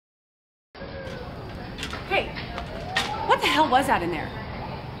Hey, what the hell was that in there?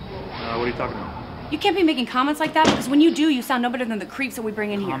 What are you talking about? You can't be making comments like that because when you do, you sound no better than the creeps that we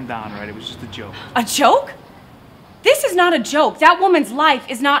bring in here. Calm down, right? It was just a joke. A joke? This is not a joke. That woman's life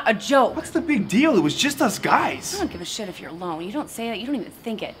is not a joke. What's the big deal? It was just us guys. I don't give a shit if you're alone. You don't say that. You don't even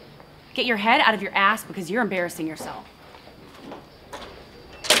think it. Get your head out of your ass because you're embarrassing yourself.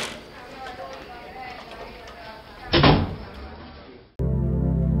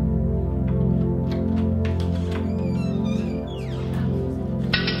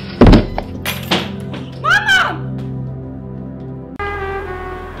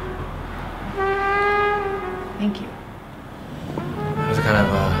 Thank you. It was a kind of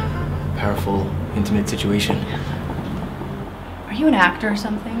powerful, intimate situation. Are you an actor or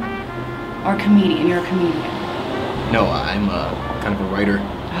something? Or a comedian? You're a comedian. No, I'm kind of a writer.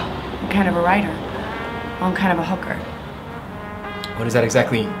 Oh, I'm kind of a writer. Well, I'm kind of a hooker. What does that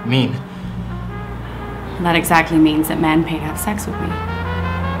exactly mean? That exactly means that men pay to have sex with me.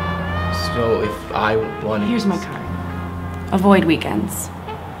 So if I wanted... Here's my card. Avoid weekends.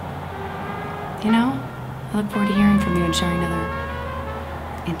 You know, I look forward to hearing from you and sharing another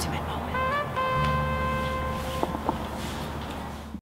intimate moment.